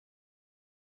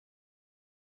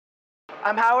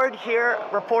I'm Howard here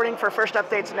reporting for First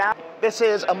Updates Now. This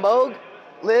is Amog,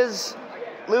 Liz,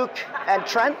 Luke, and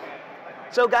Trent.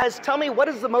 So guys, tell me, what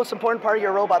is the most important part of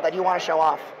your robot that you want to show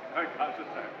off?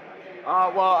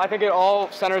 Well, I think it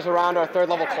all centers around our third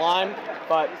level climb,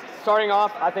 but starting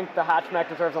off, I think the hatch mech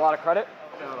deserves a lot of credit.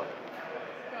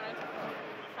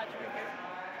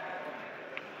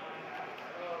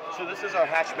 So this is our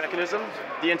hatch mechanism.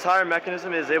 The entire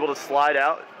mechanism is able to slide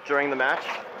out during the match.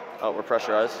 Oh, we're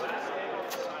pressurized.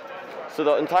 So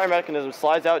the entire mechanism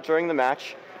slides out during the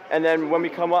match, and then when we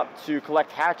come up to collect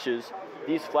hatches,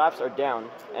 these flaps are down,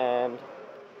 and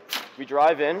we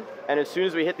drive in, and as soon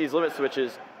as we hit these limit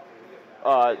switches,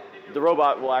 the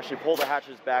robot will actually pull the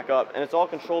hatches back up, and it's all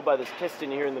controlled by this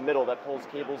piston here in the middle that pulls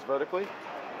cables vertically.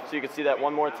 So you can see that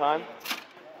one more time.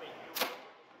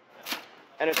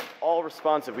 And it's all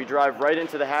responsive. We drive right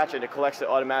into the hatch and it collects it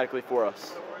automatically for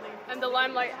us. And the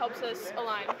limelight helps us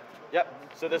align. Yep,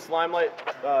 so this limelight,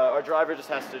 our driver just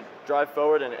has to drive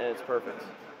forward and it's perfect.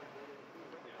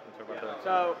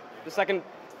 So the second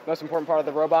most important part of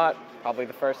the robot, probably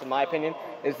the first in my opinion,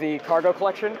 is the cargo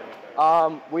collection.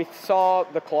 We saw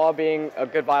the claw being a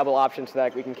good viable option so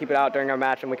that we can keep it out during our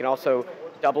match and we can also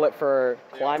double it for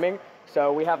climbing.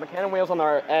 So we have mechanical wheels on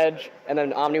our edge and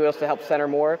then omni wheels to help center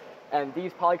more. And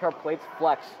these polycarb plates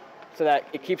flex so that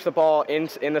it keeps the ball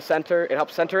in the center. It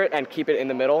helps center it and keep it in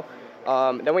the middle.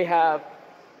 Then we have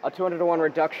a 200-to-1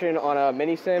 reduction on a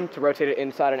mini sim to rotate it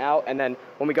inside and out. And then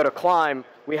when we go to climb,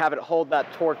 we have it hold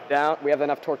that torque down. We have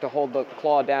enough torque to hold the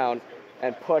claw down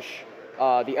and push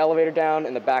the elevator down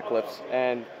and the back lifts.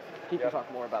 And he can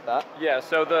talk more about that. Yeah,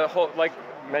 so the whole, like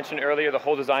mentioned earlier, the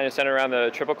whole design is centered around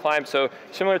the triple climb. So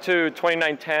similar to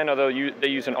 2910, although they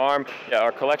use an arm,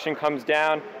 our collection comes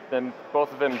down, then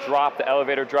both of them drop, the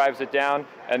elevator drives it down,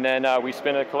 and then we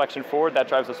spin a collection forward, that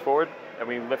drives us forward, and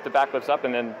we lift the back lifts up,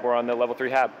 and then we're on the level 3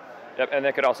 hab. Yep, and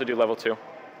they could also do level 2 as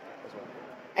well.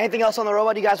 Anything else on the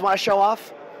robot you guys want to show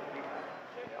off?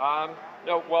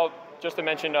 No, well, just to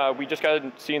mention, we just got a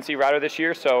CNC router this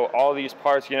year, so all these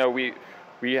parts, you know, we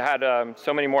had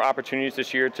so many more opportunities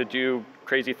this year to do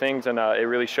crazy things, and it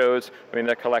really shows. I mean,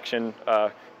 the collection,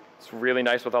 it's really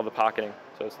nice with all the pocketing,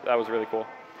 so that was really cool.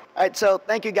 All right, so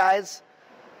thank you guys.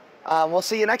 We'll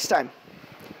see you next time.